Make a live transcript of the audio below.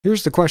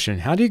Here's the question.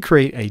 How do you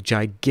create a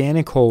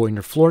gigantic hole in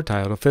your floor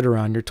tile to fit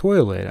around your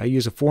toilet? I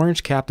use a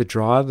 4-inch cap to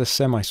draw the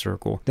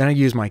semicircle. Then I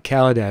use my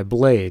Calidad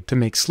blade to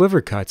make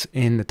sliver cuts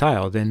in the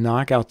tile. Then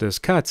knock out those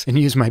cuts and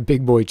use my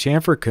big boy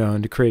chamfer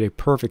cone to create a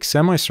perfect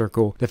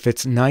semicircle that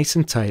fits nice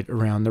and tight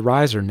around the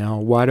riser. Now,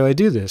 why do I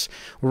do this?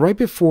 Well, right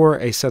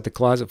before I set the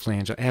closet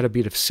flange, I add a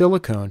bead of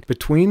silicone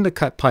between the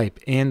cut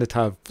pipe and the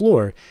tile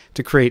floor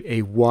to create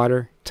a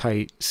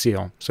watertight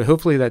seal. So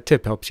hopefully that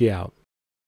tip helps you out.